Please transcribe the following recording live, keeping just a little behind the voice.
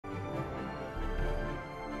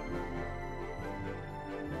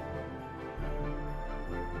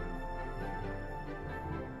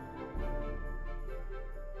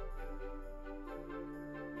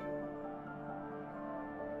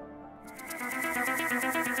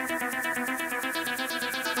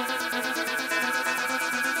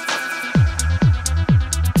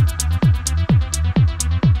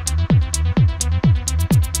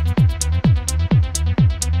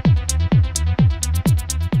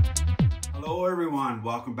everyone,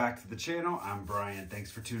 welcome back to the channel. I'm Brian, thanks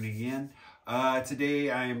for tuning in. Today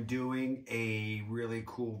I am doing a really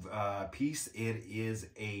cool piece. It is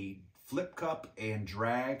a flip cup and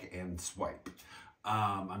drag and swipe.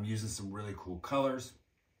 I'm using some really cool colors.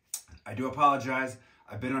 I do apologize,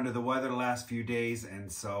 I've been under the weather the last few days, and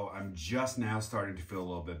so I'm just now starting to feel a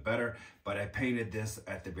little bit better, but I painted this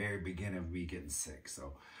at the very beginning of me getting sick.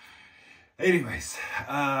 So anyways,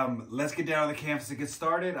 let's get down on the canvas and get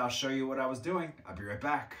started. I'll show you what I was doing. I'll be right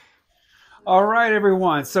back. All right,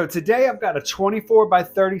 everyone. So today I've got a 24 by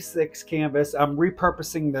 36 canvas. I'm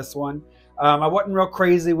repurposing this one. I wasn't real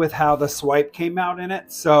crazy with how the swipe came out in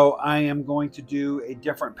it, so I am going to do a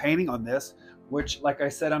different painting on this, which, like I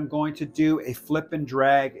said, I'm going to do a flip and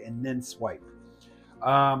drag and then swipe.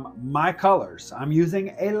 My colors, I'm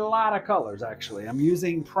using a lot of colors, actually. I'm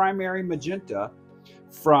using primary magenta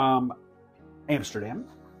from Amsterdam.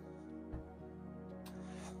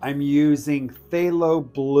 I'm using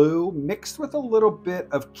Phthalo blue mixed with a little bit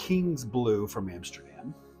of King's blue from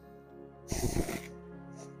Amsterdam.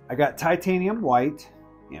 I got titanium white,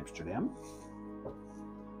 Amsterdam.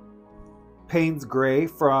 Payne's gray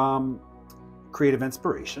from Creative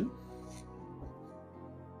Inspiration.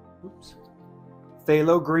 Oops.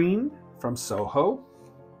 Phthalo green from Soho.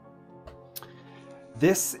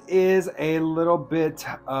 This is a little bit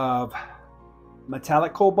of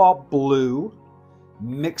metallic cobalt blue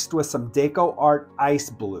mixed with some DecoArt ice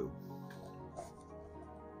blue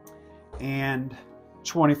and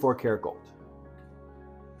 24 karat gold.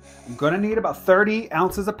 I'm going to need about 30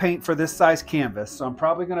 ounces of paint for this size canvas, so I'm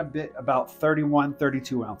probably going to bit about 31,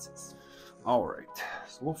 32 ounces. All right,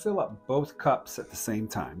 so we'll fill up both cups at the same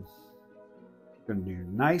time. Going to do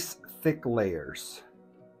nice thick layers.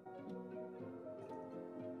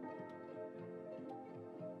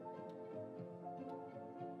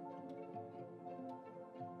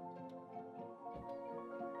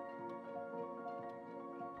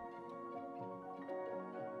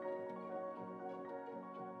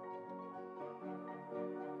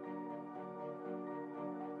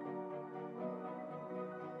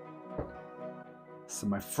 So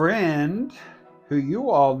my friend, who you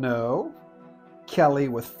all know, Kelly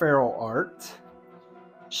with Feral Art,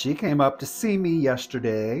 she came up to see me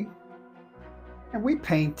yesterday, and we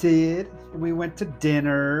painted, and we went to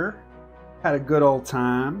dinner, had a good old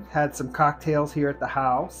time, had some cocktails here at the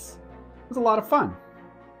house. It was a lot of fun.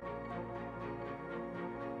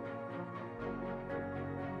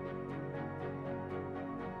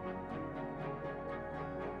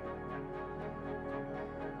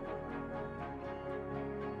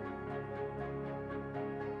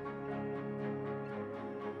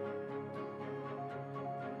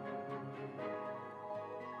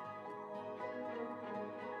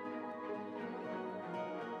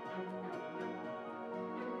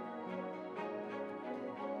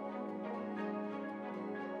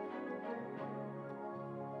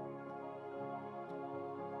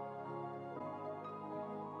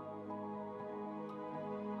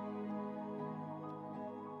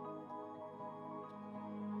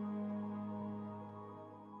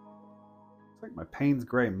 Like my Payne's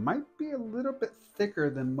gray might be a little bit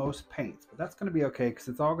thicker than most paints, but that's going to be okay because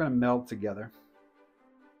it's all going to meld together.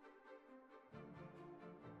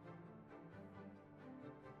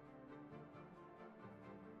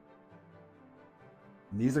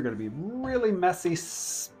 And these are going to be really messy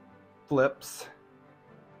flips.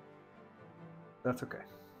 That's okay.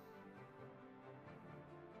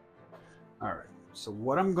 All right, so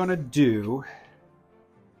what I'm going to do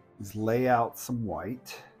is lay out some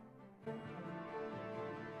white.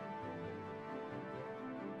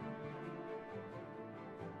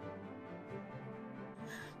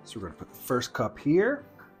 So we're going to put the first cup here.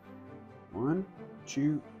 1,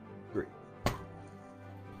 2, 3.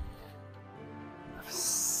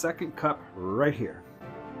 Second cup right here.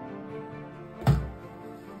 Now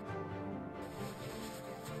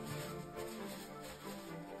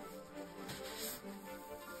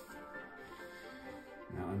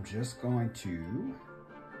I'm just going to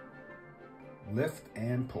lift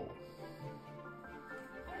and pull.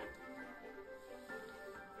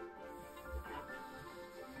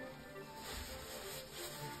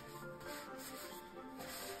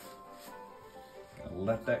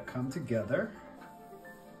 Let that come together.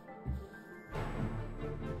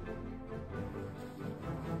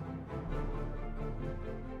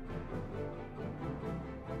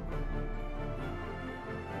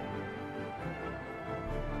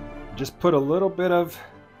 Just put a little bit of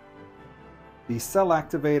the cell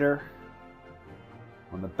activator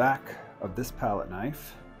on the back of this palette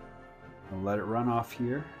knife and let it run off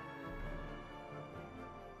here.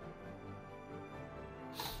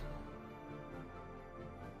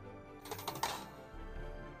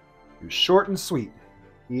 Short and sweet.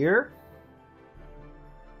 Here,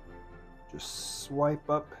 just swipe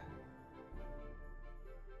up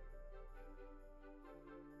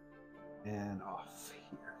and off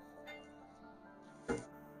here.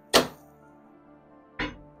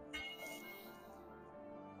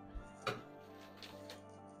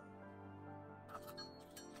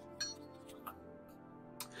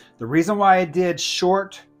 The reason why I did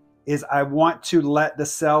short is I want to let the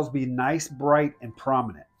cells be nice, bright, and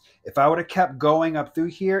prominent. If I would have kept going up through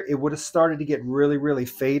here, it would have started to get really, really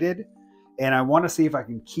faded. And I want to see if I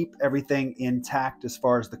can keep everything intact as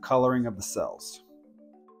far as the coloring of the cells.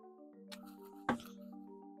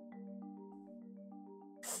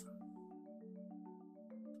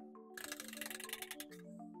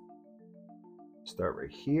 Start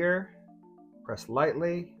right here, press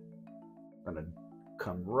lightly. I'm going to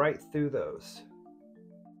come right through those.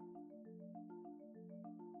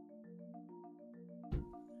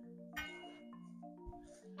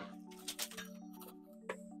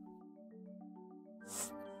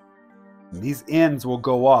 And these ends will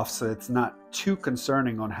go off, so it's not too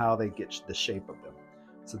concerning on how they get the shape of them.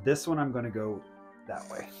 So this one I'm going to go that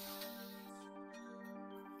way.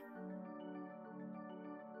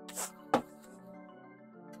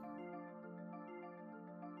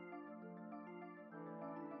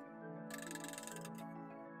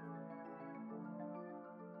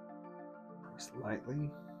 Lightly.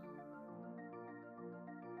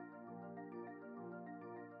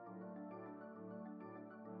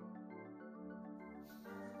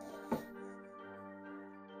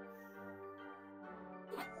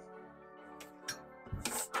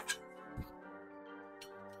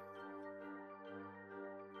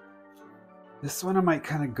 This one I might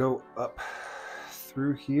kind of go up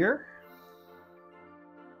through here.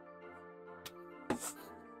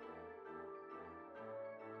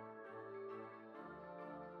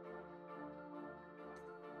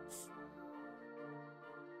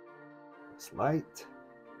 Light,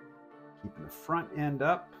 keeping the front end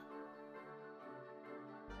up.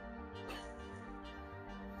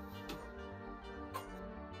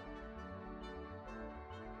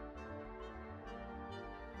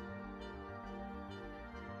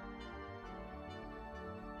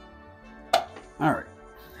 All right,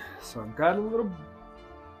 so I've got a little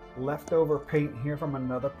leftover paint here from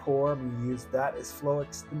another pour. I'm going to use that as flow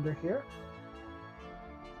extender here.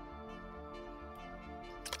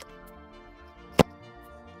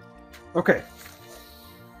 Okay,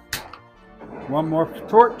 one more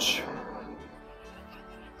torch.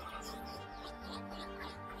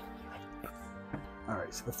 All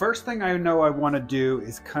right, so the first thing I know I want to do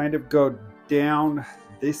is kind of go down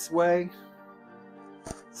this way.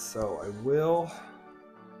 So I will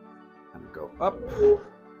kind of go up and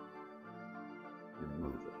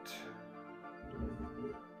move it.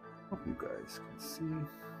 Hope you guys can see. I'm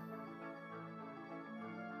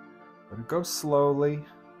going to go slowly.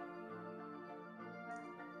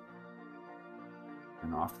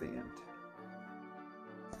 And off the end.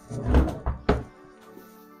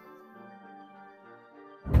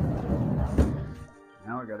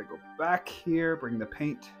 Now I got to go back here, bring the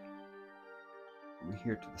paint over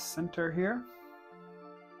here to the center here.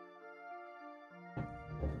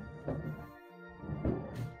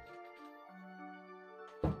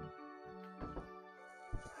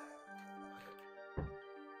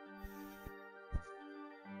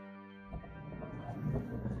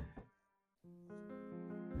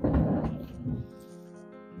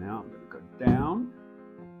 Now I'm going to go down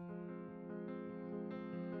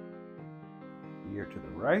here to the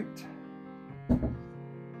right.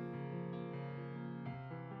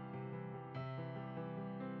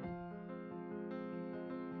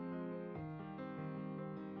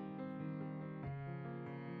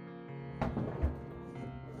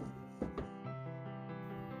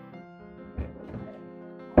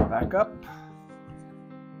 Back up.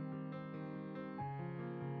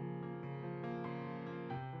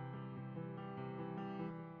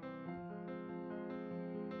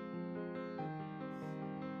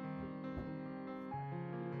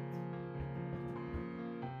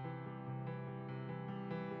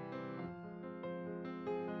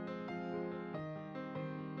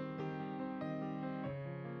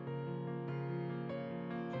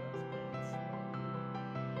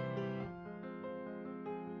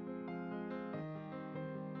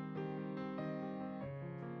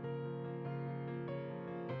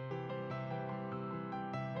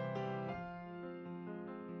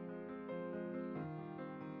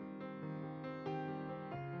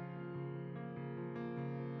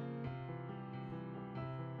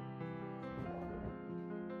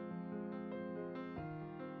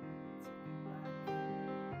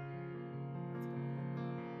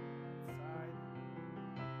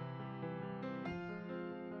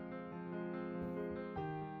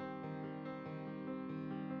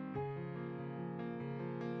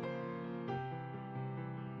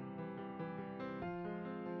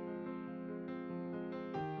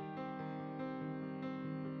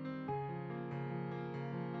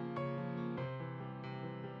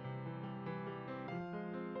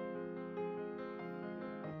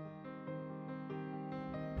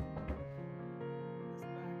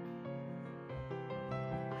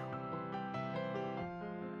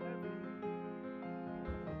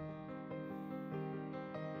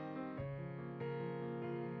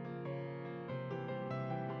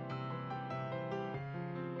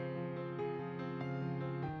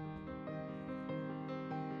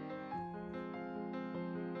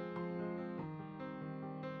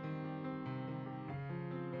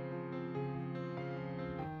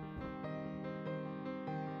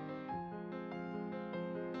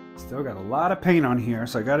 Still got a lot of paint on here,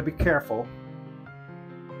 so I got to be careful.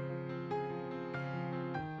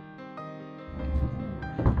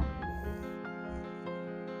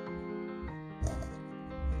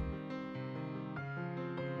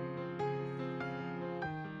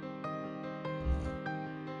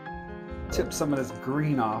 Tip some of this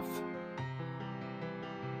green off.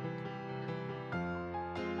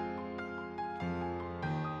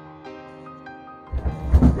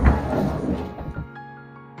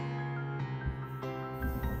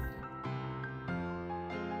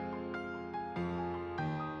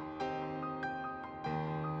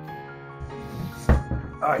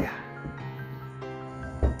 Oh yeah.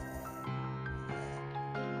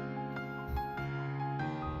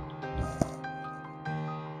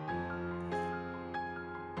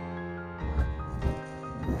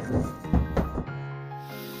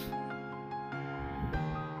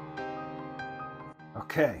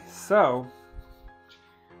 Okay, so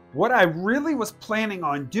what I really was planning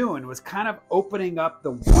on doing was kind of opening up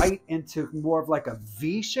the white into more of like a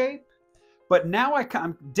V shape. But now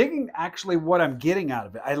I'm digging actually what I'm getting out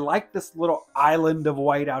of it. I like this little island of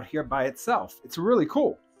white out here by itself. It's really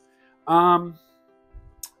cool. The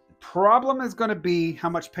problem is going to be how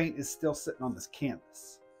much paint is still sitting on this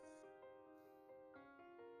canvas.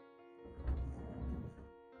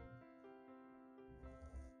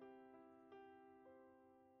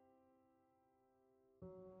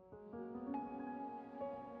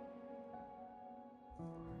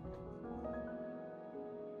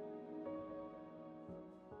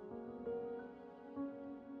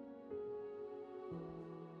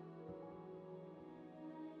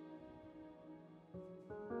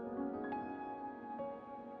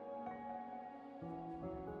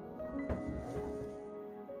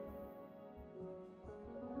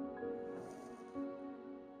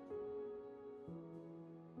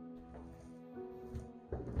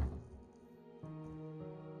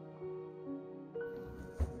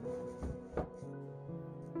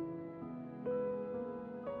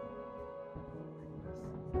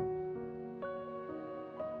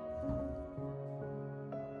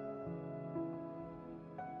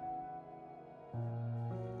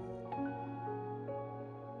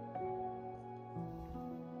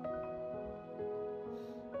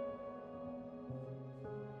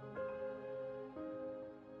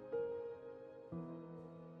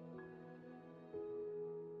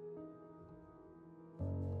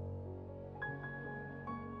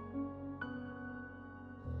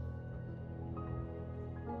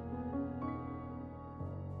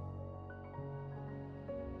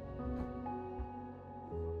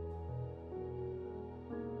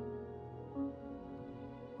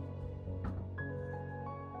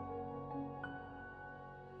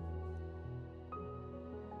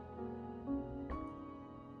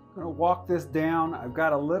 I'm going to walk this down. I've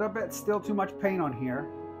got a little bit, still too much paint on here.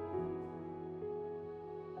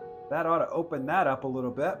 That ought to open that up a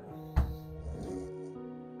little bit.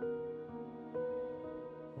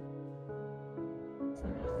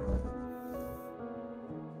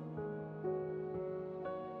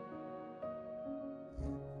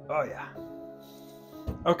 Oh yeah.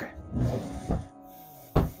 Okay.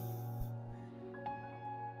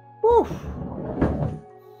 Woo.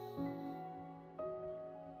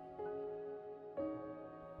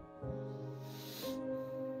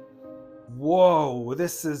 Whoa,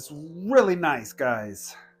 this is really nice,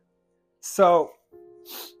 guys. So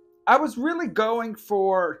I was really going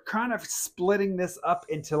for kind of splitting this up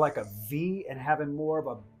into like a V and having more of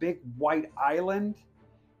a big white island,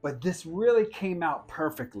 but this really came out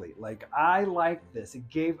perfectly. Like, I like this. It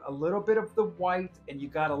gave a little bit of the white and you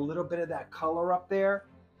got a little bit of that color up there.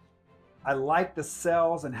 I like the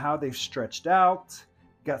cells and how they've stretched out.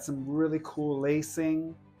 Got some really cool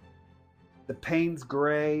lacing. The Payne's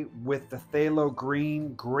gray with the Phthalo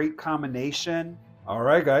green, great combination. All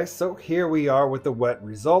right, guys, so here we are with the wet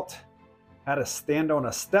result. Had to stand on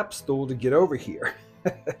a step stool to get over here.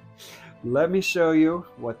 Let me show you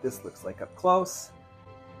what this looks like up close.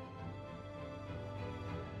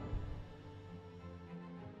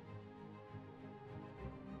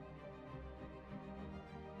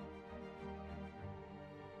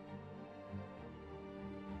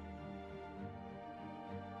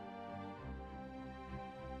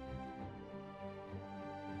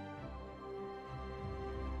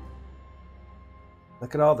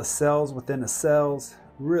 Look at all the cells within the cells.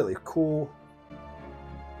 Really cool.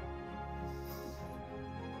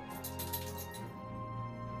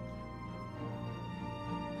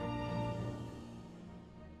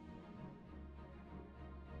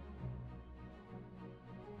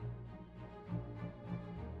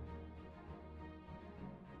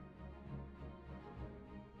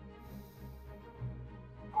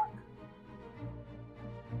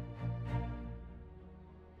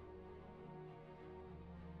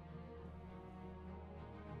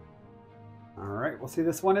 All right, we'll see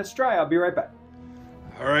this when it's dry. I'll be right back.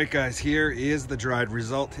 All right, guys, here is the dried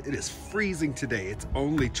result. It is freezing today. It's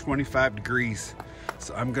only 25 degrees.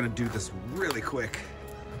 So I'm gonna do this really quick.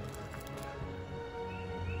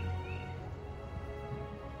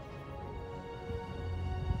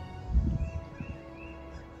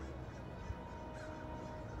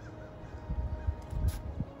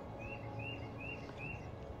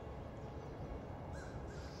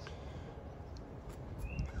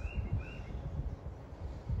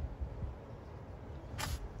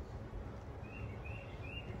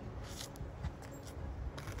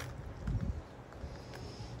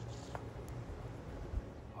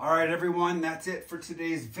 All right, everyone, that's it for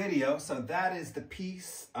today's video. So that is the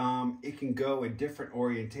piece. It can go in different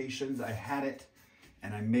orientations. I had it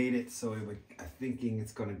and I made it so it would, I'm thinking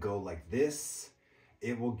it's gonna go like this.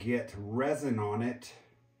 It will get resin on it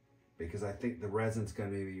because I think the resin's gonna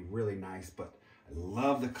be really nice, but I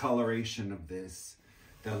love the coloration of this.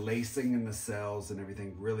 The lacing in the cells and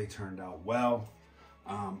everything really turned out well.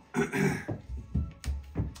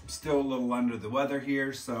 Still a little under the weather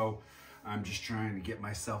here, so I'm just trying to get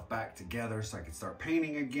myself back together so I can start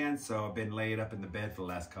painting again. So I've been laid up in the bed for the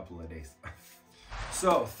last couple of days.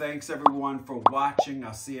 So thanks everyone for watching.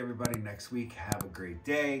 I'll see everybody next week. Have a great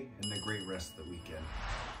day and a great rest of the weekend.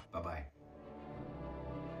 Bye-bye.